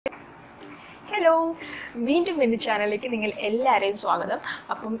Hello, വീണ്ടും എൻ്റെ ചാനലിലേക്ക് നിങ്ങൾ എല്ലാവരെയും സ്വാഗതം.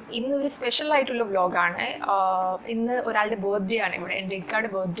 അപ്പം ഇന്നൊരു സ്പെഷ്യലായിട്ടുള്ള വ്ലോഗാണ്. ഇന്ന് ഒരാളുടെ ബർത്ത്ഡേ ആണ്, ഇവിടെ എൻ്റെ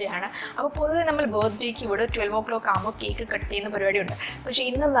ഇക്കാടെ ബർത്ത്ഡേ ആണ്. അപ്പോൾ പൊതുവെ നമ്മൾ ബർത്ത്ഡേക്ക് ഇവിടെ 12 o'clock ആകുമ്പോൾ കേക്ക് കട്ട് ചെയ്യുന്ന പരിപാടിയുണ്ട്. പക്ഷേ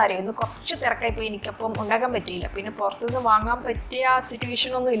ഇന്നെന്താ അറിയാം, ഇന്ന് കുറച്ച് തിരക്കായിപ്പോൾ എനിക്കപ്പം ഉണ്ടാക്കാൻ പറ്റിയില്ല. പിന്നെ പുറത്തുനിന്ന് വാങ്ങാൻ പറ്റിയ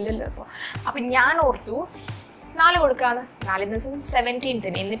സിറ്റുവേഷനൊന്നും ഇല്ലല്ലോ. അപ്പം ഞാൻ ഓർത്തു നാളെ കൊടുക്കാമെന്ന്. നാളെന്ന് വെച്ചാൽ 17th.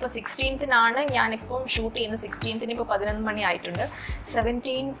 ഇന്നിപ്പോൾ 16th ഞാനിപ്പം ഷൂട്ട് ചെയ്യുന്നത്. 16th ഇപ്പോൾ 11 മണി ആയിട്ടുണ്ട്.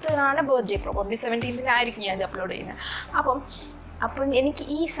 17th birthday. പ്രോബബ്ലി 17th ആയിരിക്കും ഞാൻ ഇത് അപ്ലോഡ് ചെയ്യുന്നത്. അപ്പം എനിക്ക്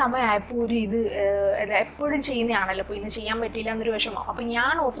ഈ സമയമായപ്പോൾ ഒരു ഇത് എപ്പോഴും ചെയ്യുന്നതാണല്ലോ, അപ്പോൾ ഇന്ന് ചെയ്യാൻ പറ്റിയില്ല എന്നൊരു വിഷമം. അപ്പം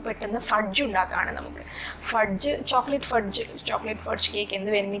ഞാൻ ഓർത്ത് പെട്ടെന്ന് ഫഡ്ജ് ഉണ്ടാക്കുകയാണ്. നമുക്ക് ചോക്ലേറ്റ് ഫഡ്ജ് കേക്ക് എന്ത്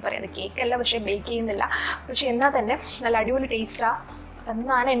വേണമെങ്കിൽ പറയാം. അത് കേക്കല്ല, പക്ഷേ ബേക്ക് ചെയ്യുന്നില്ല. പക്ഷേ എന്നാൽ തന്നെ നല്ല അടിപൊളി ടേസ്റ്റാണ്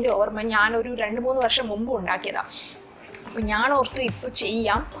എന്നാണ് എൻ്റെ ഓർമ്മ. ഞാനൊരു 2-3 വർഷം മുമ്പ് ഉണ്ടാക്കിയതാണ്. അപ്പം ഞാൻ ഓർത്ത് ഇപ്പോൾ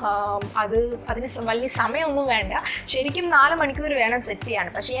ചെയ്യാം. അതിന് വലിയ സമയമൊന്നും വേണ്ട. ശരിക്കും 4 മണിക്കൂർ വേണം സെറ്റ് ചെയ്യാൻ.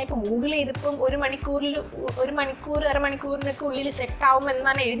 പക്ഷേ ഞാൻ ഇപ്പോൾ ഗൂഗിൾ ചെയ്തപ്പം 1 മണിക്കൂർ അരമണിക്കൂറിനൊക്കെ ഉള്ളിൽ സെറ്റാവും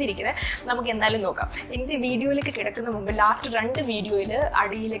എന്നാണ് എഴുതിയിരിക്കുന്നത്. നമുക്ക് എന്തായാലും നോക്കാം. എൻ്റെ വീഡിയോയിലേക്ക് കിടക്കുന്ന മുമ്പ് ലാസ്റ്റ് 2 വീഡിയോയിൽ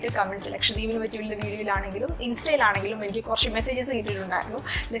അടിയിലേക്ക് കമൻറ്റ്സ്, ലക്ഷദ്വീപിനെ പറ്റിയുള്ള വീഡിയോയിലാണെങ്കിലും ഇൻസ്റ്റയിലാണെങ്കിലും എനിക്ക് കുറച്ച് മെസ്സേജസ് കിട്ടിയിട്ടുണ്ടായിരുന്നു.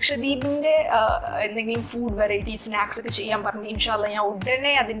 ലക്ഷദ്വീപിൻ്റെ എന്തെങ്കിലും ഫുഡ് വെറൈറ്റി സ്നാക്സ് ഒക്കെ ചെയ്യാൻ പറഞ്ഞു. ഇൻഷാ അല്ലാഹ് ഞാൻ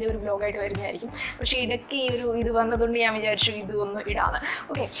ഉടനെ അതിൻ്റെ ഒരു വ്ലോഗായിട്ട് വരുന്നതായിരിക്കും. പക്ഷേ ഇടയ്ക്ക് ഇത് വന്നതുകൊണ്ട് ഞാൻ വിചാരിച്ചു ഇത് ഒന്ന് ഇടാന്ന്.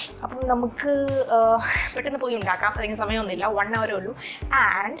 ഓക്കെ, അപ്പം നമുക്ക് പെട്ടെന്ന് പോയി ഉണ്ടാക്കാം. അധികം സമയമൊന്നുമില്ല, 1 hour ഉള്ളൂ.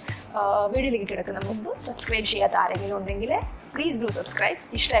 ആൻഡ് വീഡിയോയിലേക്ക് കിടക്കുന്ന മുമ്പ് സബ്സ്ക്രൈബ് ചെയ്യാത്ത ആരെങ്കിലും ഉണ്ടെങ്കിൽ പ്ലീസ് ഡു സബ്സ്ക്രൈബ്.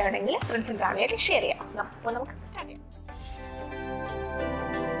 ഇഷ്ടമാണെങ്കിൽ ഫ്രണ്ട്സും ഫാമിലിയായിട്ട് ഷെയർ ചെയ്യാം. അപ്പോൾ നമുക്ക് സ്റ്റാർട്ട് ചെയ്യാം.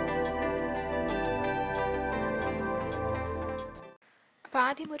 അപ്പോൾ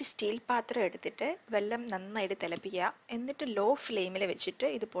ആദ്യം ഒരു സ്റ്റീൽ പാത്രം എടുത്തിട്ട് വെള്ളം നന്നായിട്ട് തിളപ്പിക്കുക. എന്നിട്ട് ലോ ഫ്ലെയിമിൽ വെച്ചിട്ട്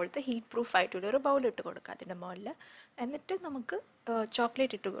ഇതുപോലത്തെ ഹീറ്റ് പ്രൂഫ് ആയിട്ടുള്ള ഒരു ബൗളിട്ട് കൊടുക്കുക അതിൻ്റെ മുകളിൽ. എന്നിട്ട് നമുക്ക്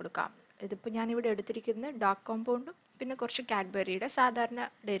ചോക്ലേറ്റ് ഇട്ട് കൊടുക്കാം. ഇതിപ്പോൾ ഞാനിവിടെ എടുത്തിരിക്കുന്നത് ഡാർക്ക് കോമ്പൗണ്ടും പിന്നെ കുറച്ച് കാഡ്ബറിയുടെ സാധാരണ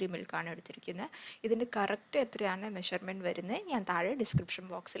ഡെയറി മിൽക്കാണ് എടുത്തിരിക്കുന്നത്. ഇതിൻ്റെ കറക്റ്റ് എത്രയാണ് മെഷർമെൻറ്റ് വരുന്നത് ഞാൻ താഴെ ഡിസ്ക്രിപ്ഷൻ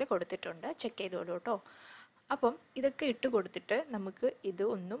ബോക്സിൽ കൊടുത്തിട്ടുണ്ട്, ചെക്ക് ചെയ്തോളൂ കേട്ടോ. അപ്പം ഇതൊക്കെ ഇട്ട് കൊടുത്തിട്ട് നമുക്ക് ഇത്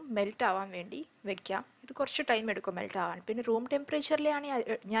ഒന്നും മെൽറ്റ് ആവാൻ വേണ്ടി വെക്കാം. ഇത് കുറച്ച് ടൈം എടുക്കും മെൽറ്റ് ആവാൻ. പിന്നെ റൂം ടെമ്പറേച്ചറിലാണ്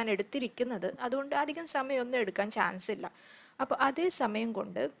ഞാൻ എടുത്തിരിക്കുന്നത്, അതുകൊണ്ട് അധികം സമയമൊന്നും എടുക്കാൻ ചാൻസ് ഇല്ല. അപ്പോൾ അതേ സമയം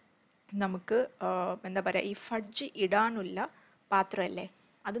കൊണ്ട് നമുക്ക് എന്താ പറയുക, ഈ ഫഡ്ജ് ഇടാനുള്ള പാത്രമല്ലേ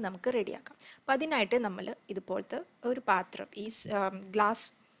അത് നമുക്ക് റെഡിയാക്കാം. അപ്പോൾ അതിനായിട്ട് നമ്മൾ ഇതുപോലത്തെ ഒരു പാത്രം, ഈ ഗ്ലാസ്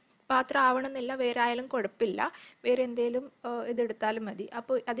പാത്രം ആവണമെന്നില്ല, വേറെ ആയാലും കുഴപ്പമില്ല, വേറെ എന്തെങ്കിലും ഇതെടുത്താലും മതി.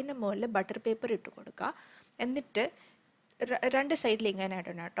 അപ്പോൾ അതിൻ്റെ മുകളിൽ ബട്ടർ പേപ്പർ ഇട്ട് കൊടുക്കുക. എന്നിട്ട് 2 സൈഡിൽ ഇങ്ങനെ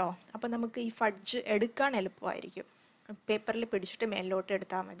ഇടണം കേട്ടോ. അപ്പോൾ നമുക്ക് ഈ ഫഡ്ജ് എടുക്കാൻ എളുപ്പമായിരിക്കും. പേപ്പറിൽ പിടിച്ചിട്ട് മേലോട്ട്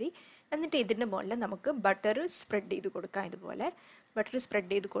എടുത്താൽ മതി. എന്നിട്ട് ഇതിൻ്റെ മുകളിൽ നമുക്ക് ബട്ടർ സ്പ്രെഡ് ചെയ്ത് കൊടുക്കാം. ഇതുപോലെ ബട്ടർ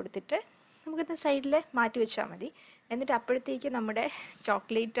സ്പ്രെഡ് ചെയ്ത് കൊടുത്തിട്ട് നമുക്കിത് സൈഡിൽ മാറ്റി വെച്ചാൽ മതി. എന്നിട്ട് അപ്പോഴത്തേക്ക് നമ്മുടെ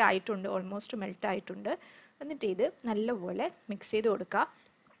ചോക്ലേറ്റ് ആയിട്ടുണ്ട്, ഓൾമോസ്റ്റ് മെൽറ്റ് ആയിട്ടുണ്ട്. എന്നിട്ട് ഇത് നല്ലപോലെ മിക്സ് ചെയ്ത് കൊടുക്കുക.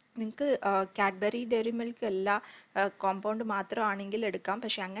 നിങ്ങൾക്ക് കാഡ്ബറി ഡെയറി മിൽക്ക് എല്ലാ കോമ്പൗണ്ട് മാത്രമാണെങ്കിൽ എടുക്കാം.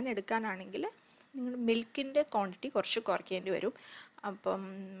 പക്ഷേ അങ്ങനെ എടുക്കാനാണെങ്കിൽ നിങ്ങൾ മിൽക്കിൻ്റെ ക്വാണ്ടിറ്റി കുറച്ച് കുറയ്ക്കേണ്ടി വരും. അപ്പം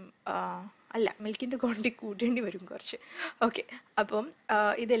മിൽക്കിൻ്റെ ക്വാണ്ടിറ്റി കൂട്ടേണ്ടി വരും കുറച്ച്. ഓക്കെ, അപ്പം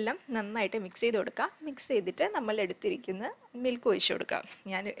ഇതെല്ലാം നന്നായിട്ട് മിക്സ് ചെയ്ത് കൊടുക്കുക. മിക്സ് ചെയ്തിട്ട് നമ്മൾ എടുത്തിരിക്കുന്ന മിൽക്ക് ഒഴിച്ച് കൊടുക്കുക.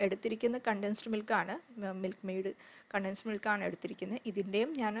 ഞാൻ എടുത്തിരിക്കുന്ന കണ്ടൻസ്ഡ് മിൽക്കാണ്, മിൽക്ക് മെയ്ഡ് കണ്ടൻസ്ഡ് മിൽക്കാണ് എടുത്തിരിക്കുന്നത്.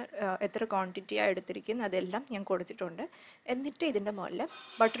 ഇതിൻ്റെയും ഞാൻ എത്ര ക്വാണ്ടിറ്റിയാണ് എടുത്തിരിക്കുന്നത് അതെല്ലാം ഞാൻ കൊടുത്തിട്ടുണ്ട്. എന്നിട്ട് ഇതിൻ്റെ മുകളിൽ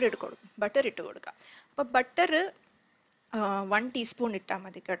ബട്ടർ ഇട്ട് കൊടുക്കുക. അപ്പോൾ ബട്ടർ 1 ടീസ്പൂൺ ഇട്ടാൽ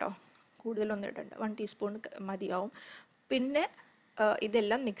മതി കേട്ടോ, കൂടുതലൊന്നും ഇടണ്ട. 1 ടീസ്പൂൺ മതിയാവും. പിന്നെ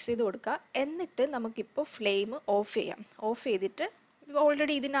ഇതെല്ലാം മിക്സ് ചെയ്ത് കൊടുക്കുക. എന്നിട്ട് നമുക്കിപ്പോൾ ഫ്ലെയിം ഓഫ് ചെയ്യാം. ഓഫ് ചെയ്തിട്ട്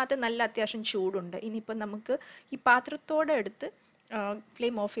ഓൾറെഡി ഇതിനകത്ത് നല്ല അത്യാവശ്യം ചൂടുണ്ട്. ഇനിയിപ്പോൾ നമുക്ക് ഈ പാത്രത്തോടെ എടുത്ത്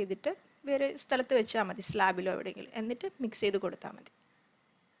ഫ്ലെയിം ഓഫ് ചെയ്തിട്ട് വേറെ സ്ഥലത്ത് വെച്ചാൽ മതി, സ്ലാബിലോ എവിടെയെങ്കിലും. എന്നിട്ട് മിക്സ് ചെയ്ത് കൊടുത്താൽ മതി.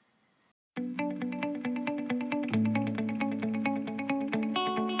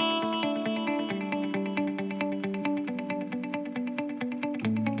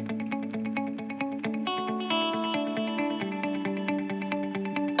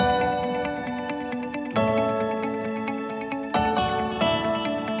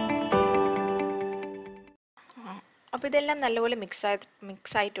 അപ്പോൾ ഇതെല്ലാം നല്ലപോലെ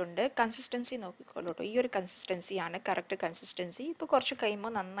മിക്സ് ആയിട്ടുണ്ട്. കൺസിസ്റ്റൻസി നോക്കിക്കോളൂ കേട്ടോ. ഈ ഒരു കൺസിസ്റ്റൻസിയാണ് കറക്റ്റ് കൺസിസ്റ്റൻസി. ഇപ്പോൾ കുറച്ച്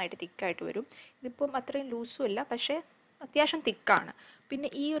കഴിയുമ്പോൾ നന്നായിട്ട് തിക്കായിട്ട് വരും. ഇതിപ്പം അത്രയും ലൂസും അല്ല, പക്ഷേ അത്യാവശ്യം തിക്കാണ്. പിന്നെ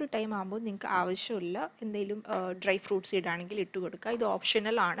ഈ ഒരു ടൈം ആകുമ്പോൾ നിങ്ങൾക്ക് ആവശ്യമില്ല എന്തെങ്കിലും ഡ്രൈ ഫ്രൂട്ട്സ് ഇടുകയാണെങ്കിൽ ഇട്ട് കൊടുക്കുക. ഇത്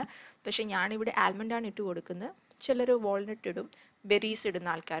ഓപ്ഷണലാണ്. പക്ഷേ ഞാനിവിടെ ആൽമണ്ടാണ് ഇട്ട് കൊടുക്കുന്നത്. ചിലർ വാൾനട്ട് ഇടും, ബെറീസ് ഇടുന്ന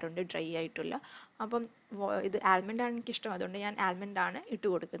ആൾക്കാരുണ്ട് ഡ്രൈ ആയിട്ടുള്ള. അപ്പം ഇത് ആൽമണ്ടാണ് എനിക്കിഷ്ടം, അതുകൊണ്ട് ഞാൻ ആൽമണ്ടാണ് ഇട്ട്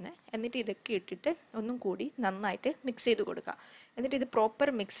കൊടുക്കുന്നത്. എന്നിട്ട് ഇതൊക്കെ ഇട്ടിട്ട് ഒന്നും കൂടി നന്നായിട്ട് മിക്സ് ചെയ്ത് കൊടുക്കുക. എന്നിട്ട് ഇത് പ്രോപ്പർ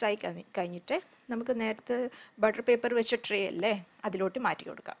മിക്സായി കഴിഞ്ഞിട്ട് നമുക്ക് നേരത്തെ ബട്ടർ പേപ്പർ വെച്ച ട്രേ അല്ലേ അതിലോട്ട് മാറ്റി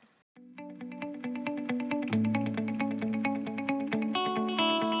കൊടുക്കാം.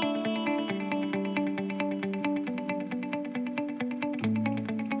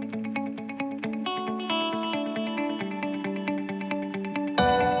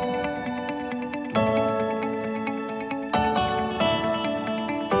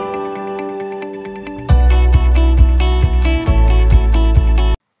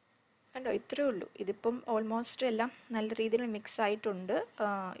 ഇത്രയേ ഉള്ളൂ. ഇതിപ്പം ഓൾമോസ്റ്റ് എല്ലാം നല്ല രീതിയിൽ മിക്സ് ആയിട്ടുണ്ട്.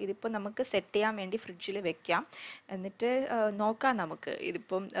 ഇതിപ്പോൾ നമുക്ക് സെറ്റ് ചെയ്യാൻ വേണ്ടി ഫ്രിഡ്ജിൽ വെക്കാം. എന്നിട്ട് നോക്കാം നമുക്ക്.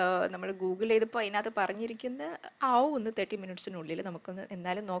 ഇതിപ്പം നമ്മൾ ഗൂഗിൾ ചെയ്തപ്പോൾ അതിനകത്ത് പറഞ്ഞിരിക്കുന്നത് ആവും ഒന്ന് 30 മിനിറ്റ്സിനുള്ളിൽ. നമുക്കൊന്ന്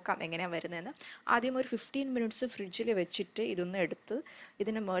എന്നാലും നോക്കാം എങ്ങനെയാണ് വരുന്നതെന്ന്. ആദ്യം ഒരു 15 മിനിറ്റ്സ് ഫ്രിഡ്ജിൽ വെച്ചിട്ട് ഇതൊന്ന് എടുത്ത്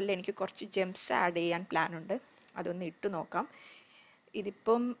ഇതിന് മുകളിൽ എനിക്ക് കുറച്ച് ജെംസ് ആഡ് ചെയ്യാൻ പ്ലാനുണ്ട്. അതൊന്ന് ഇട്ട് നോക്കാം.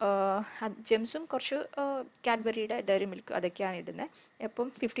 ഇതിപ്പം ജെംസും കുറച്ച് കാഡ്ബറിയുടെ ഡയറി മിൽക്ക് അതൊക്കെയാണ് ഇടുന്നത്. അപ്പം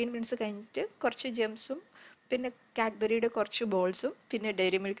 15 മിനിറ്റ്സ് കഴിഞ്ഞിട്ട് കുറച്ച് ജെംസും പിന്നെ കാഡ്ബറിയുടെ കുറച്ച് ബോൾസും പിന്നെ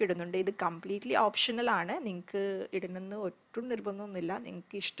ഡയറി മിൽക്ക് ഇടുന്നുണ്ട്. ഇത് കംപ്ലീറ്റ്ലി ഓപ്ഷണലാണ്. നിങ്ങൾക്ക് ഇടണമെന്ന് ഒട്ടും നിർബന്ധമൊന്നുമില്ല.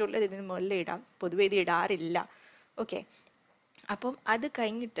 നിങ്ങൾക്ക് ഇഷ്ടമുള്ളത് ഇതിന് മുകളിൽ ഇടാം. പൊതുവേ ഇത് ഇടാറില്ല. ഓക്കെ, അപ്പം അത്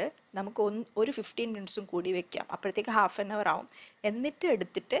കഴിഞ്ഞിട്ട് നമുക്ക് ഒരു 15 മിനിറ്റ്സും കൂടി വെക്കാം. അപ്പോഴത്തേക്ക് ഹാഫ് ആൻ അവർ ആവും. എന്നിട്ട്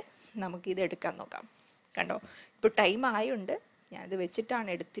എടുത്തിട്ട് നമുക്കിത് എടുക്കാൻ നോക്കാം. കണ്ടോ, ഇപ്പോൾ ടൈം ആയുണ്ട്. ഞാനിത് വെച്ചിട്ടാണ്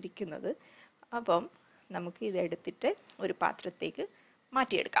എടുത്തിരിക്കുന്നത്. അപ്പം നമുക്ക് ഇത് എടുത്തിട്ട് ഒരു പാത്രത്തേക്ക്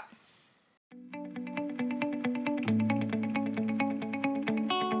മാറ്റിയെടുക്കാം.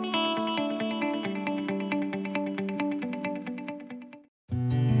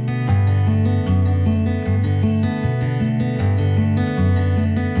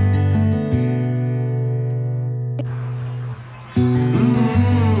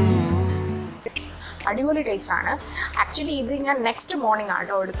 അടിപൊളി ടേസ്റ്റാണ്. ആക്ച്വലി ഇത് ഞാൻ നെക്സ്റ്റ് മോർണിംഗ്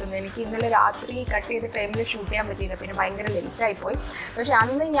ആട്ടോ എടുക്കുന്നത്. എനിക്ക് ഇന്നലെ രാത്രി കട്ട് ചെയ്ത ടൈമിൽ ഷൂട്ട് ചെയ്യാൻ പറ്റിയില്ല. പിന്നെ ഭയങ്കര ലേറ്റായിപ്പോയി. പക്ഷേ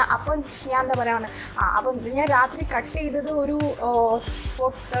അന്ന് ഞാൻ എന്താ പറയുക, അപ്പം ഞാൻ രാത്രി കട്ട് ചെയ്തത് ഒരു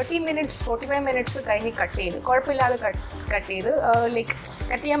 45 മിനിറ്റ്സ് കഴിഞ്ഞ് കട്ട് ചെയ്ത് കുഴപ്പമില്ലാതെ കട്ട് ചെയ്ത് ലൈക്ക്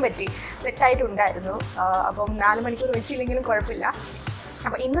കട്ട് ചെയ്യാൻ പറ്റി. സെറ്റായിട്ടുണ്ടായിരുന്നു. അപ്പം 4 മണിക്കൂർ വെച്ചില്ലെങ്കിലും കുഴപ്പമില്ല.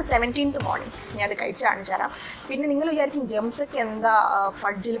 അപ്പോൾ ഇന്ന് 17th മോർണിംഗ് ഞാനത് കഴിച്ച് കാണിച്ചു തരാം. പിന്നെ നിങ്ങൾ വിചാരിക്കും ജെംസൊക്കെ എന്താ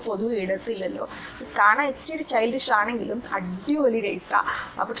ഫഡ്ജിൽ പൊതുവെ ഇടത്തില്ലല്ലോ. കാണാൻ ഇച്ചിരി ചൈൽഡിഷ് ആണെങ്കിലും അടിപൊളി ടേസ്റ്റാണ്.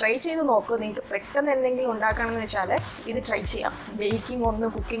 അപ്പോൾ ട്രൈ ചെയ്ത് നോക്കുക. നിങ്ങൾക്ക് പെട്ടെന്ന് എന്തെങ്കിലും ഉണ്ടാക്കണമെന്ന് വെച്ചാൽ ഇത് ട്രൈ ചെയ്യാം.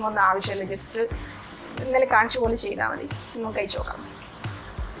 കുക്കിംഗ് ഒന്നും ആവശ്യമില്ല. ജസ്റ്റ് ഇന്നലെ കാണിച്ച പോലെ ചെയ്താൽ മതി. നമുക്ക് കഴിച്ച് നോക്കാം.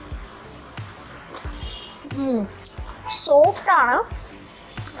 സോഫ്റ്റാണ്.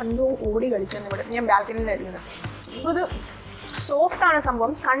 എന്തോ ഓടി കളിക്കുന്നു ഇവിടെ. ഞാൻ ബാൽക്കണിയിലായിരിക്കുന്നത്. അപ്പോൾ ഇത് സോഫ്റ്റാണ്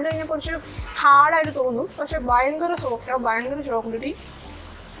സംഭവം. കണ്ടു കഴിഞ്ഞാൽ കുറച്ച് ഹാർഡായിട്ട് തോന്നും, പക്ഷെ ഭയങ്കര സോഫ്റ്റാണ്, ഭയങ്കര ചോക്ലേറ്റി.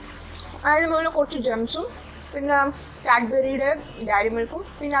 അതിന് മുകളിൽ കുറച്ച് ജെംസും പിന്നെ കാഡ്ബറിയുടെ ഡയറി മിൽക്കും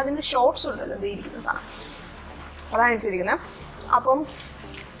പിന്നെ അതിൻ്റെ ഷോർട്ട്സ് ഉണ്ടല്ലോ ഇത് ഇരിക്കുന്ന സാധനം, അതാണ് ഇട്ടിരിക്കുന്നത്. അപ്പം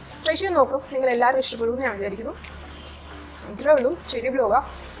ട്രൈ ചെയ്ത് നോക്കും. നിങ്ങളെല്ലാവരും ഇഷ്ടപ്പെടുമെന്ന് ഞാൻ വിചാരിക്കുന്നു. ഇത്രയേ ഉള്ളൂ. ചെറിയ ബ്ലോഗാണ്.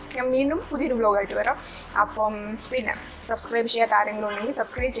 ഞാൻ വീണ്ടും പുതിയൊരു ബ്ലോഗായിട്ട് വരാം. അപ്പം പിന്നെ സബ്സ്ക്രൈബ് ചെയ്യാത്ത ആരെങ്കിലും ഉണ്ടെങ്കിൽ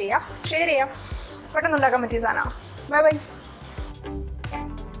സബ്സ്ക്രൈബ് ചെയ്യാം, ഷെയർ ചെയ്യാം. പെട്ടെന്ന് ഉണ്ടാക്കാൻ പറ്റിയ സാധനമാണ്. Bye bye.